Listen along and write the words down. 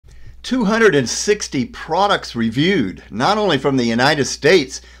260 products reviewed, not only from the United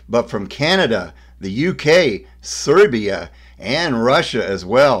States, but from Canada, the UK, Serbia, and Russia as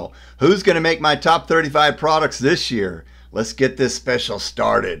well. Who's going to make my top 35 products this year? Let's get this special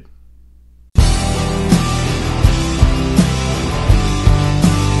started.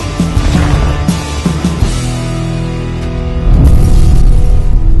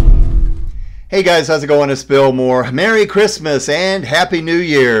 Hey guys, how's it going? It's Bill Moore. Merry Christmas and Happy New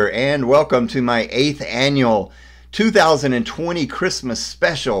Year, and welcome to my 8th annual 2020 Christmas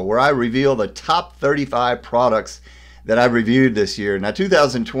special where I reveal the top 35 products that I've reviewed this year. Now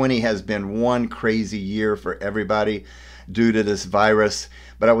 2020 has been one crazy year for everybody due to this virus,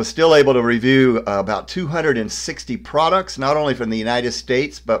 but I was still able to review about 260 products, not only from the United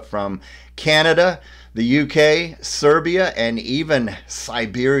States, but from Canada, the UK, Serbia, and even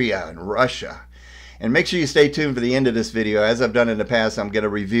Siberia and Russia. And make sure you stay tuned for the end of this video. As I've done in the past, I'm going to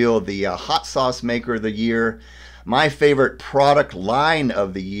reveal the hot sauce maker of the year, my favorite product line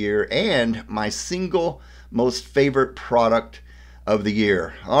of the year, and my single most favorite product of the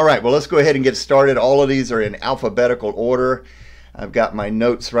year. All right, well, let's go ahead and get started. All of these are in alphabetical order. I've got my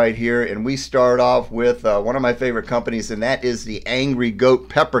notes right here, and we start off with one of my favorite companies, and that is the Angry Goat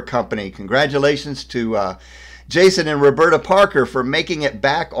Pepper Company. Congratulations to Jason and Roberta Parker for making it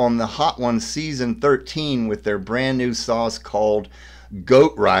back on the Hot Ones Season 13 with their brand new sauce called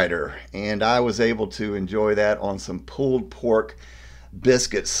Goat Rider. And I was able to enjoy that on some pulled pork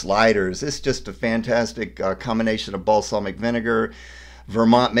biscuit sliders. It's just a fantastic combination of balsamic vinegar,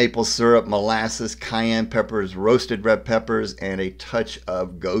 Vermont maple syrup, molasses, cayenne peppers, roasted red peppers, and a touch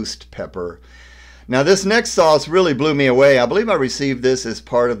of ghost pepper. Now this next sauce really blew me away. I believe I received this as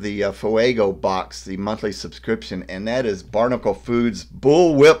part of the Fuego box, the monthly subscription, and that is Barnacle Foods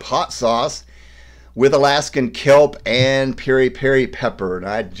Bullwhip hot sauce with Alaskan kelp and peri pepper. And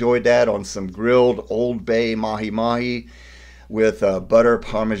I enjoyed that on some grilled Old Bay mahi-mahi with butter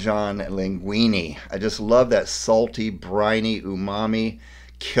parmesan linguine. I just love that salty, briny, umami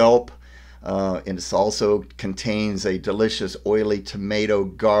kelp. And it also contains a delicious oily tomato,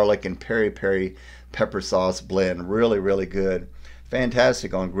 garlic, and peri pepper sauce blend. Really, really good.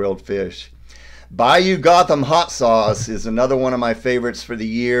 Fantastic on grilled fish. Bayou Gotham hot sauce is another one of my favorites for the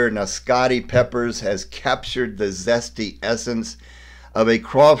year. Now, Scotty Peppers has captured the zesty essence of a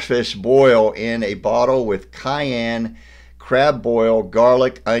crawfish boil in a bottle with cayenne, crab boil,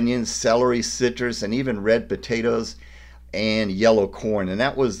 garlic, onions, celery, citrus, and even red potatoes and yellow corn. And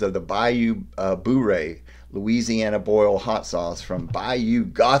that was the Bayou Bouree Louisiana boil hot sauce from Bayou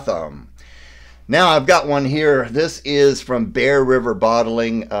Gotham. Now I've got one here. This is from Bear River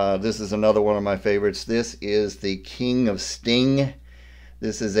Bottling. This is another one of my favorites. This is the King of Sting.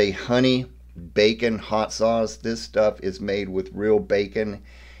 This is a honey bacon hot sauce. This stuff is made with real bacon,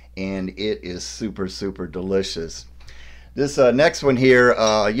 and it is super, super delicious. This next one here,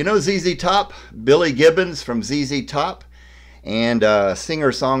 you know ZZ Top? Billy Gibbons from ZZ Top and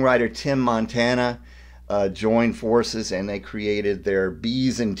singer-songwriter Tim Montana joined forces, and they created their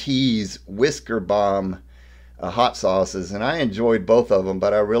Beez and Teez Whisker Bomb hot sauces. And I enjoyed both of them,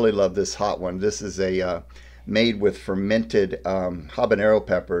 but I really love this hot one. This is a made with fermented habanero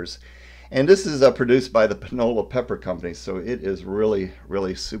peppers. And this is produced by the Panola Pepper Company, so it is really,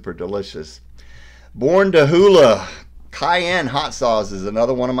 really super delicious. Born to Hula Cayenne hot sauce is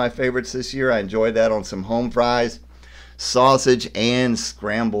another one of my favorites this year. I enjoyed that on some home fries, sausage, and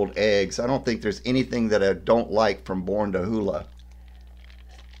scrambled eggs. I don't think there's anything that I don't like from Born to Hula.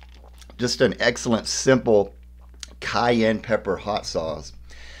 Just an excellent, simple cayenne pepper hot sauce.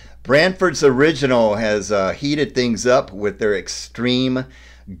 Branford's Original has heated things up with their Xtreme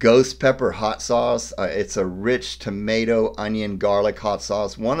ghost pepper hot sauce. It's a rich tomato, onion, garlic hot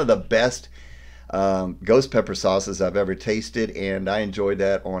sauce. One of the best ghost pepper sauces I've ever tasted, and I enjoyed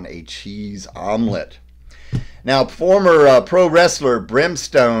that on a cheese omelet. Now, former pro wrestler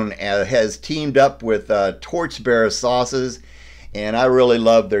Brimstone has teamed up with Torchbearer sauces, and I really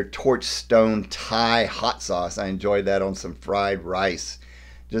love their Torchstone Thai hot sauce. I enjoyed that on some fried rice.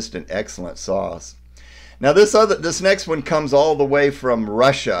 Just an excellent sauce. Now this next one comes all the way from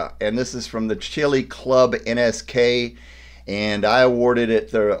Russia, and this is from the Chili Club NSK. And I awarded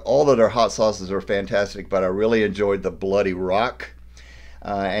it, all of their hot sauces are fantastic, but I really enjoyed the Bloody Rock.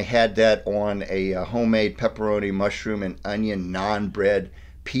 I had that on a homemade pepperoni, mushroom, and onion non-bread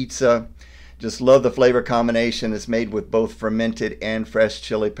pizza. Just love the flavor combination. It's made with both fermented and fresh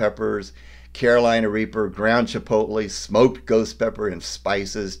chili peppers, Carolina Reaper, ground chipotle, smoked ghost pepper, and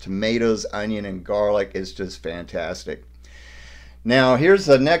spices, tomatoes, onion, and garlic. It's just fantastic. Now here's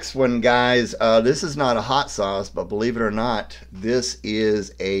the next one, guys. This is not a hot sauce, but believe it or not, this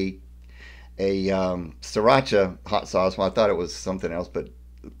is a a Sriracha hot sauce. Well, I thought it was something else, but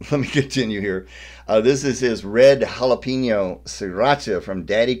let me continue here. This is his red jalapeno Sriracha from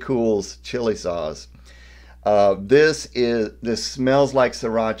Daddy Cool's chili sauce. This smells like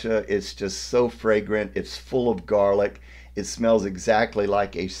Sriracha. It's just so fragrant. It's full of garlic. It smells exactly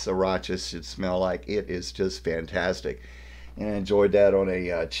like a Sriracha should smell like. It is just fantastic. And I enjoyed that on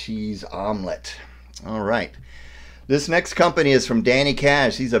a cheese omelet. All right. This next company is from Danny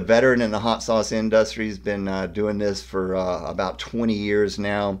Cash. He's a veteran in the hot sauce industry. He's been doing this for about 20 years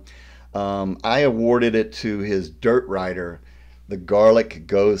now. I awarded it to his Dirt Rider, the Garlic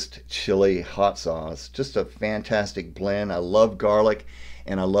Ghost Chili Hot Sauce. Just a fantastic blend. I love garlic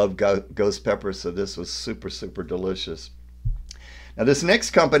and I love ghost pepper, so this was super, super delicious. Now this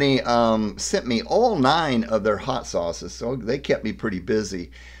next company sent me all 9 of their hot sauces, so they kept me pretty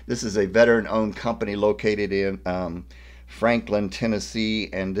busy. This is a veteran-owned company located in Franklin, Tennessee,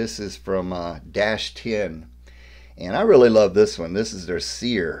 and this is from Dash 10. And I really love this one. This is their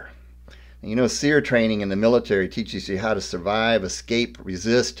S.E.R.E. You know, S.E.R.E. training in the military teaches you how to survive, escape,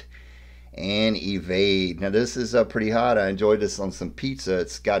 resist, and evade. Now this is pretty hot. I enjoyed this on some pizza.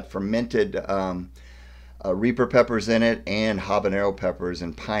 It's got fermented Reaper peppers in it and habanero peppers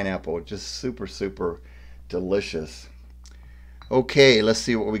and pineapple. Just super, super delicious. Okay, let's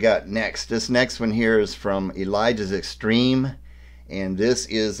see what we got next. This next one here is from Elijah's Xtreme, and this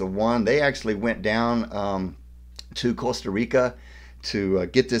is the one they actually went down to Costa Rica to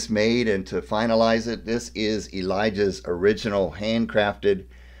get this made and to finalize it. This is Elijah's original handcrafted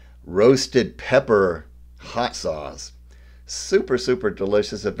roasted pepper hot sauce. Super, super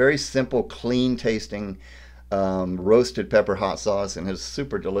delicious. A very simple, clean tasting roasted pepper hot sauce, and it's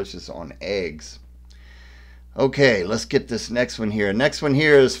super delicious on eggs. Okay, let's get this next one here. Next one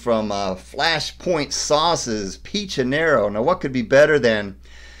here is from Flashpoint Sauces, Peach Habanero. Now what could be better than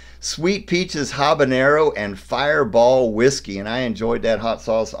Sweet Peaches Habanero and Fireball Whiskey? And I enjoyed that hot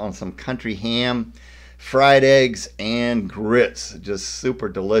sauce on some country ham, fried eggs, and grits. Just super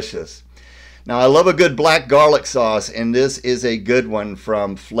delicious. Now I love a good black garlic sauce, and this is a good one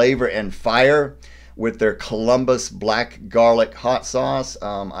from Flavor and Fire with their Columbus black garlic hot sauce.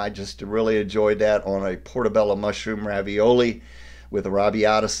 I just really enjoyed that on a portobello mushroom ravioli with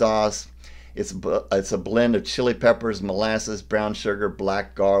arrabbiata sauce. It's a blend of chili peppers, molasses, brown sugar,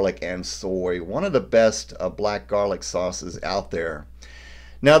 black garlic, and soy. One of the best black garlic sauces out there.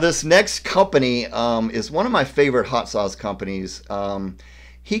 Now this next company is one of my favorite hot sauce companies.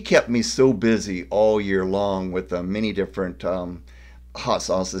 He kept me so busy all year long with many different hot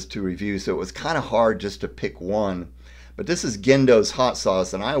sauces to review, so it was kind of hard just to pick one. But this is Gendo's hot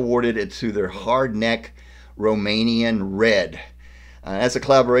sauce, and I awarded it to their Hard Neck Romanian Red. That's a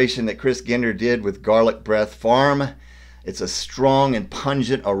collaboration that Chris Gender did with Garlic Breath Farm. It's a strong and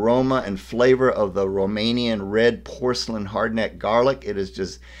pungent aroma and flavor of the Romanian red porcelain hardneck garlic. It is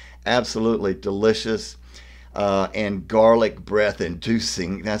just absolutely delicious. And garlic breath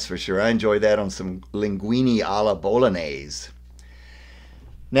inducing, that's for sure. I enjoyed that on some linguine alla bolognese.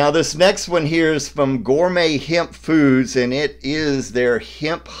 Now this next one here is from Gourmet Hemp Foods, and it is their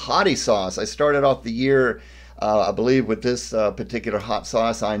hemp hottie sauce. I started off the year I believe with this particular hot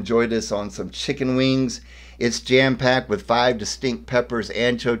sauce. I enjoyed this on some chicken wings. It's jam-packed with 5 distinct peppers,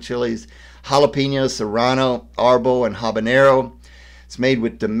 ancho chilies, jalapeno, serrano, arbo, and habanero. It's made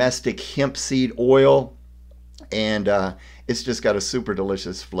with domestic hemp seed oil, and it's just got a super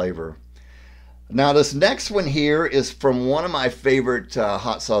delicious flavor. Now this next one here is from one of my favorite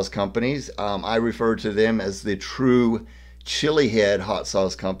hot sauce companies. I refer to them as the true chili head hot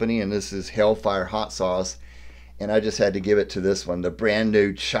sauce company, and this is Hellfire Hot Sauce, and I just had to give it to this one, the brand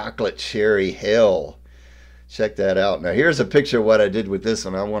new chocolate cherry hell. Check that out. Now here's a picture of what I did with this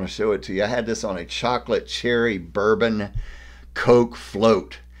one. I want to show it to you. I had this on a chocolate cherry bourbon Coke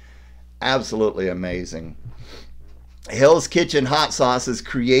float. Absolutely amazing. Hell's Kitchen Hot Sauce has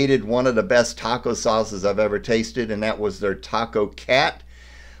created one of the best taco sauces I've ever tasted, and that was their Taco Cat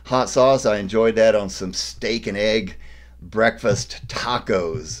hot sauce. I enjoyed that on some steak and egg breakfast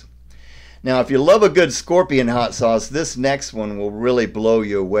tacos. Now, if you love a good scorpion hot sauce, this next one will really blow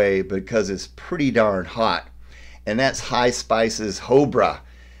you away because it's pretty darn hot. And that's High Spices Hobra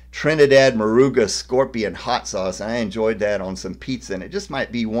Trinidad Moruga Scorpion Hot Sauce. I enjoyed that on some pizza, and it just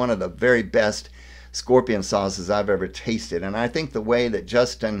might be one of the very best scorpion sauces I've ever tasted. And I think the way that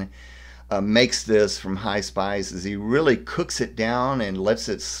Justin makes this from High Spice is he really cooks it down and lets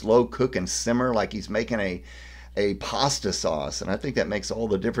it slow cook and simmer like he's making a pasta sauce, and I think that makes all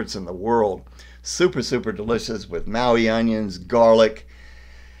the difference in the world. Super, super delicious with Maui onions, garlic,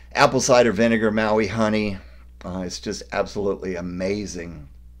 apple cider vinegar, Maui honey. It's just absolutely amazing.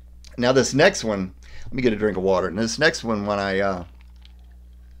 Now this next one, let me get a drink of water. And this next one, when I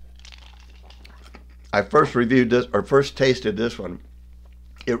first reviewed this, or first tasted this one,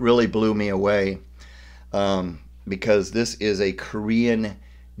 it really blew me away, because this is a Korean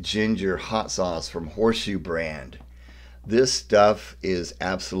ginger hot sauce from Horseshoe brand. This stuff is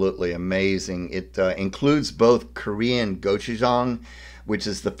absolutely amazing. It includes both Korean gochujang, which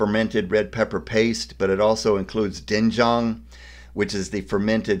is the fermented red pepper paste, but it also includes doenjang, which is the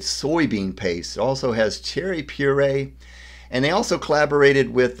fermented soybean paste. It also has cherry puree, and they also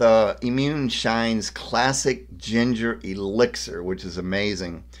collaborated with Immune Shine's classic ginger elixir, which is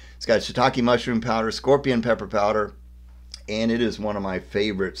amazing. It's got shiitake mushroom powder, scorpion pepper powder, and it is one of my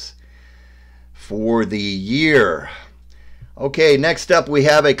favorites for the year. Okay, next up we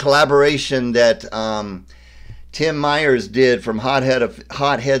have a collaboration that Tim Myers did from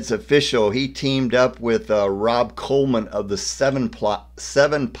Hotheads Official. He teamed up with Rob Coleman of the Seven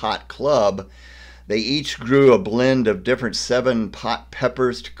Pot Club. They each grew a blend of different 7-pot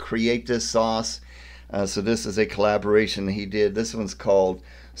peppers to create this sauce. So this is a collaboration he did. This one's called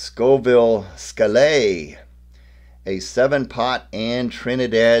Scoville Scalé, a 7-pot and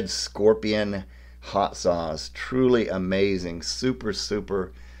Trinidad Scorpion hot sauce. Truly amazing. Super,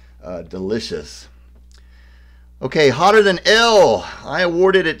 super delicious. Okay, hotter than ale. I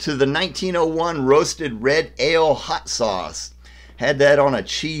awarded it to the 1901 Roasted Red Ale hot sauce. Had that on a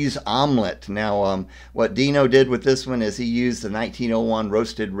cheese omelet. Now, what Dino did with this one is he used the 1901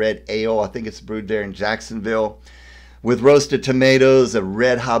 Roasted Red Ale. I think it's brewed there in Jacksonville, with roasted tomatoes, a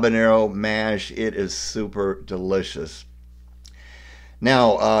red habanero mash. It is super delicious.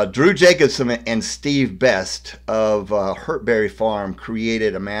 Now, Drew Jacobson and Steve Best of Hurtberry Farm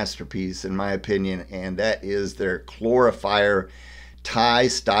created a masterpiece, in my opinion, and that is their Chlorifire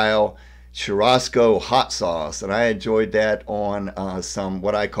Thai-style churrasco hot sauce. And I enjoyed that on some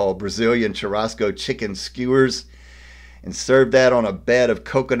what I call Brazilian churrasco chicken skewers, and served that on a bed of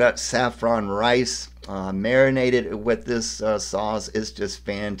coconut saffron rice. Marinated with this sauce. It's just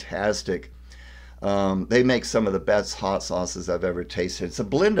fantastic. They make some of the best hot sauces I've ever tasted. It's a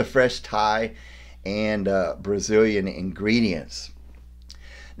blend of fresh Thai and Brazilian ingredients.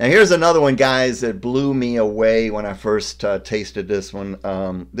 Now here's another one, guys, that blew me away when I first tasted this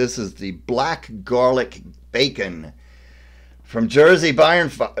one. This is the Black Garlic Bacon from Jersey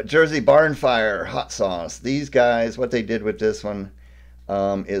Barnfire hot sauce. These guys, what they did with this one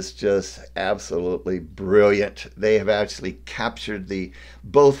is just absolutely brilliant. They have actually captured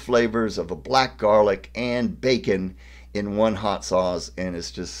both flavors of a black garlic and bacon in one hot sauce, and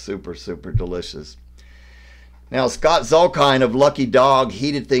it's just super, super delicious. Now, Scott Zulkine of Lucky Dog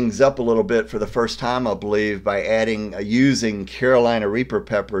heated things up a little bit for the first time, I believe, by using Carolina Reaper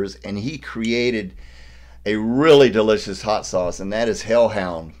peppers, and he created a really delicious hot sauce, and that is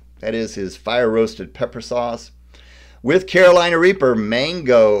Hellhound. That is his fire-roasted pepper sauce with Carolina Reaper,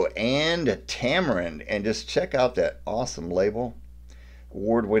 mango, and tamarind. And just check out that awesome label,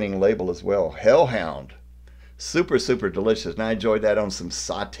 award-winning label as well. Hellhound. Super, super delicious. And I enjoyed that on some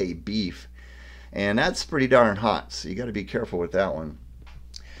sauté beef. And that's pretty darn hot, so you got to be careful with that one.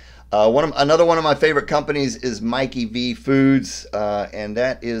 Another one of my favorite companies is Mikey V Foods, and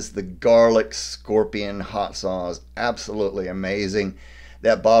that is the Garlic Scorpion hot sauce. Absolutely amazing.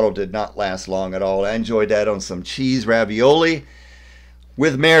 That bottle did not last long at all. I enjoyed that on some cheese ravioli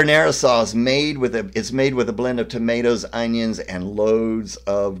with marinara sauce. It's made with a blend of tomatoes, onions, and loads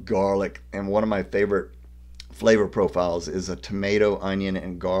of garlic. And one of my favorite flavor profiles is a tomato, onion,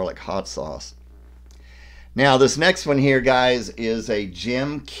 and garlic hot sauce. Now, this next one here, guys, is a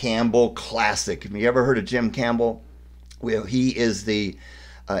Jim Campbell classic. Have you ever heard of Jim Campbell? Well, he is the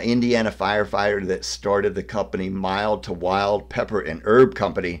Indiana firefighter that started the company Mild to Wild Pepper and Herb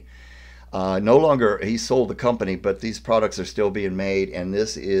Company. No longer, he sold the company, but these products are still being made, and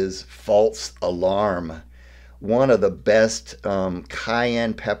this is False Alarm. One of the best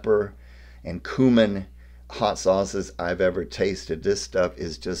cayenne pepper and cumin hot sauces I've ever tasted. This stuff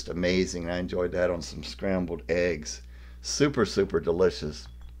is just amazing. I enjoyed that on some scrambled eggs. Super, super delicious.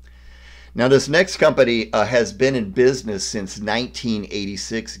 Now, this next company has been in business since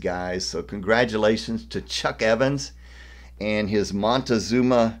 1986, guys. So congratulations to Chuck Evans and his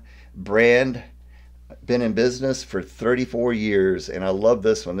Montezuma brand. Been in business for 34 years, and I love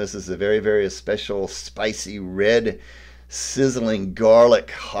this one. This is a very, very special, spicy, red, sizzling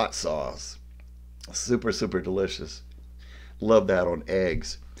garlic hot sauce. Super, super delicious. Love that on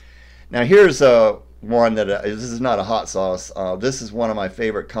eggs. Now, here's one that this is not a hot sauce. This is one of my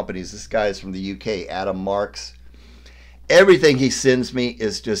favorite companies. This guy is from the UK, Adam Marks. Everything he sends me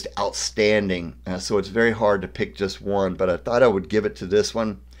is just outstanding. So it's very hard to pick just one, but I thought I would give it to this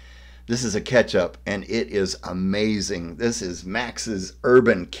one. This is a ketchup, and it is amazing. This is Max's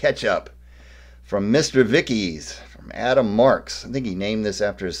Urban Ketchup from Mr. Vicky's, from Adam Marks. I think he named this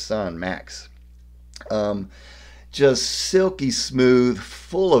after his son, Max. Just silky smooth,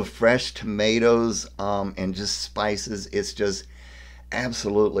 full of fresh tomatoes and just spices. It's just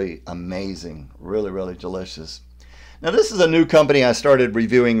absolutely amazing. Really, really delicious. Now, this is a new company I started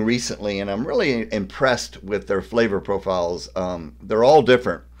reviewing recently, and I'm really impressed with their flavor profiles. They're all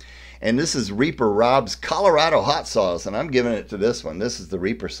different. And this is Reaper Rob's Colorado hot sauce, and I'm giving it to this one. This is the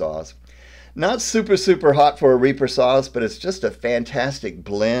Reaper sauce. Not super, super hot for a Reaper sauce, but it's just a fantastic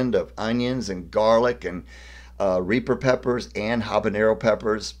blend of onions and garlic and Reaper peppers and habanero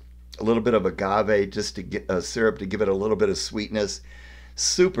peppers. A little bit of agave just to get syrup to give it a little bit of sweetness.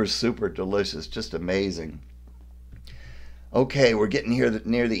 Super, super delicious. Just amazing. Okay, we're getting here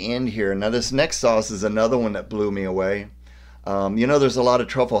near the end here. Now, this next sauce is another one that blew me away. You know, there's a lot of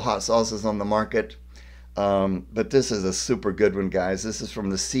truffle hot sauces on the market, but this is a super good one, guys. This is from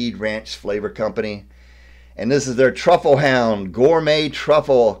the Seed Ranch Flavor Company, and this is their Truffle Hound Gourmet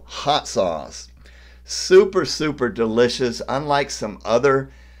Truffle Hot Sauce. Super, super delicious. Unlike some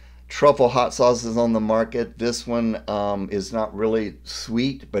other truffle hot sauces on the market, this one is not really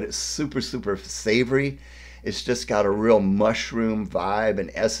sweet, but it's super, super savory. It's just got a real mushroom vibe and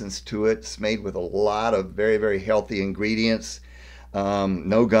essence to it. It's made with a lot of very, very healthy ingredients.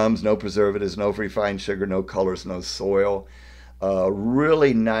 No gums, no preservatives, no refined sugar, no colors, no soil.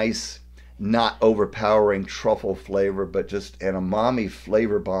 Really nice, not overpowering truffle flavor, but just an umami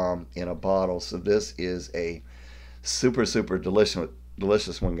flavor bomb in a bottle. So this is a super, super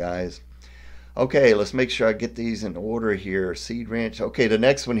delicious one, guys. Okay, let's make sure I get these in order here. Seed Ranch. Okay, the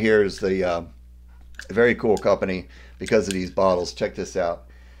next one here is the very cool company because of these bottles. Check this out.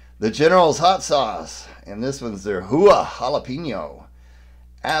 The General's Hot Sauce. And this one's their Hula Jalapeno.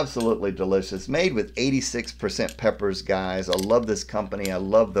 Absolutely delicious. Made with 86% peppers, guys. I love this company. I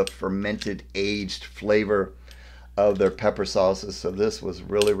love the fermented, aged flavor of their pepper sauces. So this was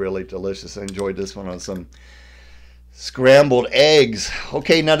really, really delicious. I enjoyed this one on some scrambled eggs.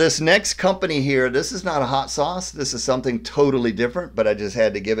 Okay, now this next company here, this is not a hot sauce. This is something totally different, but I just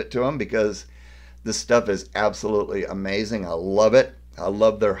had to give it to them because this stuff is absolutely amazing. I love it. I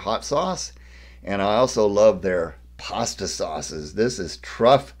love their hot sauce, and I also love their pasta sauces. This is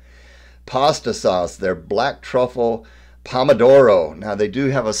Truff Pasta Sauce, their black truffle pomodoro. Now, they do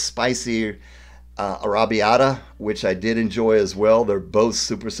have a spicy arrabbiata, which I did enjoy as well. They're both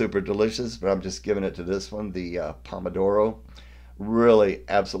super, super delicious, but I'm just giving it to this one, the pomodoro. Really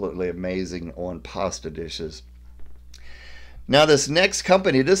absolutely amazing on pasta dishes. Now, this next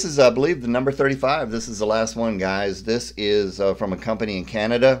company, this is, I believe, the number 35. This is the last one, guys. This is from a company in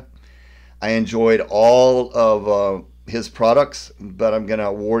Canada. I enjoyed all of his products, but I'm going to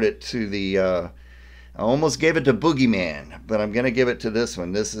award it to the, I almost gave it to Boogeyman, but I'm going to give it to this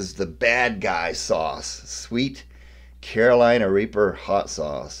one. This is the Bad Guy Sauce, Sweet Carolina Reaper Hot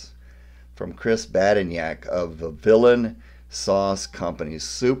Sauce from Chris Badignac of the Villain Sauce Company.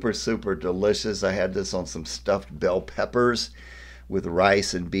 Super, super delicious. I had this on some stuffed bell peppers with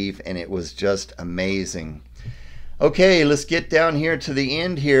rice and beef, and it was just amazing. Okay, let's get down here to the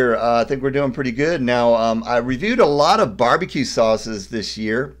end here. I think we're doing pretty good. Now, I reviewed a lot of barbecue sauces this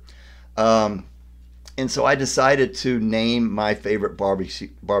year, and so I decided to name my favorite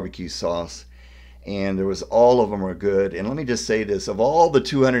barbecue sauce, and there was all of them are good. And let me just say this, of all the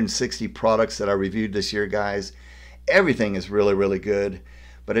 260 products that I reviewed this year, guys, everything is really, really good,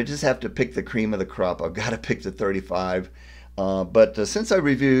 but I just have to pick the cream of the crop. I've got to pick the 35. But since I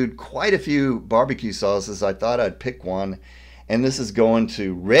reviewed quite a few barbecue sauces, I thought I'd pick one, and this is going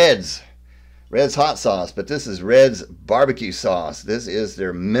to Red's hot sauce, but this is Red's barbecue sauce. This is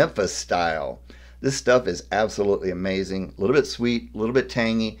their Memphis style. This stuff is absolutely amazing. A little bit sweet, a little bit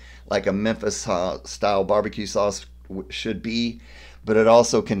tangy, like a Memphis style barbecue sauce should be, but it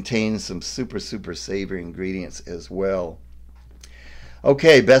also contains some super, super savory ingredients as well.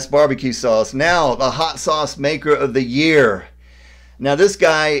 Okay, best barbecue sauce. Now, the hot sauce maker of the year. Now, this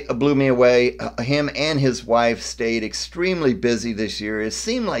guy blew me away. Him and his wife stayed extremely busy this year. It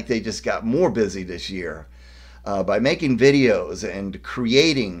seemed like they just got more busy this year by making videos and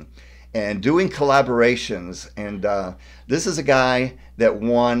creating and doing collaborations. And this is a guy that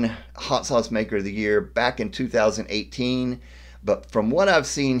won Hot Sauce Maker of the Year back in 2018. But from what I've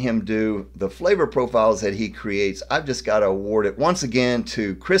seen him do, the flavor profiles that he creates, I've just got to award it once again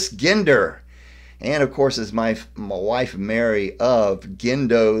to Chris Ginder. And of course, is my wife Mary of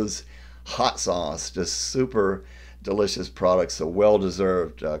Gindo's Hot Sauce. Just super delicious products. So well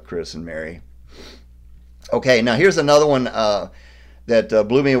deserved, Chris and Mary. Okay, now here's another one that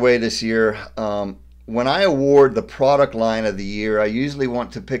blew me away this year. When I award the product line of the year, I usually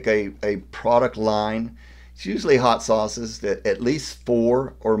want to pick a product line. It's usually hot sauces, that at least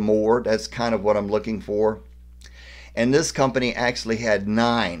 4 or more. That's kind of what I'm looking for. And this company actually had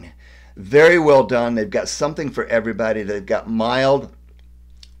 9. Very well done. They've got something for everybody. They've got mild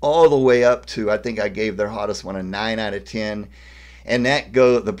all the way up to, I think I gave their hottest one a 9 out of 10. And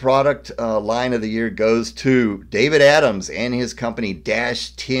the product line of the year goes to David Adams and his company Dash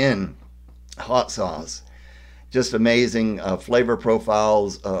 10 hot sauce. Just amazing flavor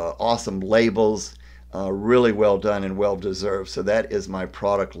profiles, awesome labels, really well done and well deserved. So that is my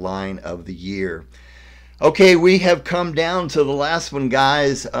product line of the year. Okay, we have come down to the last one,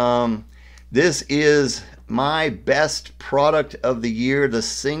 guys. This is my best product of the year, the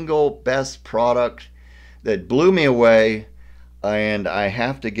single best product that blew me away. And I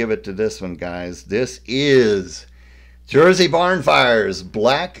have to give it to this one, guys. This is Jersey Barnfire's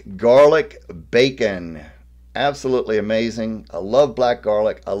Black Garlic Bacon. Absolutely amazing. I love black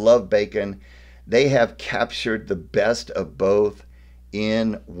garlic. I love bacon. They have captured the best of both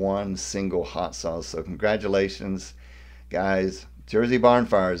in one single hot sauce. So congratulations, guys. Jersey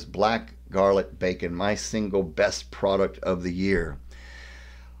Barnfire's Black Garlic Bacon, my single best product of the year.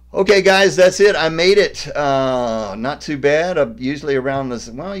 Okay, guys, that's it. I made it. Not too bad. I'm usually around this,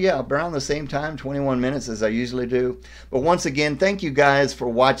 well, yeah, around the same time, 21 minutes as I usually do. But once again, thank you guys for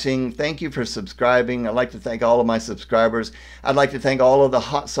watching. Thank you for subscribing. I'd like to thank all of my subscribers. I'd like to thank all of the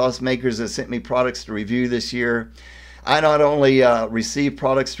hot sauce makers that sent me products to review this year. I not only receive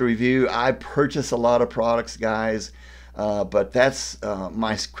products to review, I purchase a lot of products, guys. But that's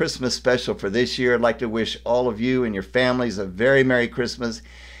my Christmas special for this year. I'd like to wish all of you and your families a very Merry Christmas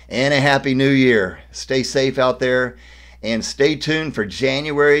and a Happy New Year. Stay safe out there and stay tuned for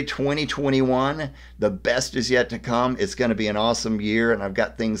January 2021. The best is yet to come. It's going to be an awesome year, and I've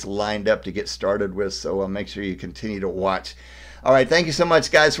got things lined up to get started with, so make sure you continue to watch. All right, thank you so much,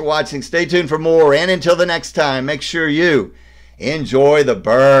 guys, for watching. Stay tuned for more, and until the next time, make sure you enjoy the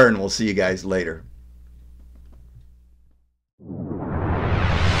burn. We'll see you guys later.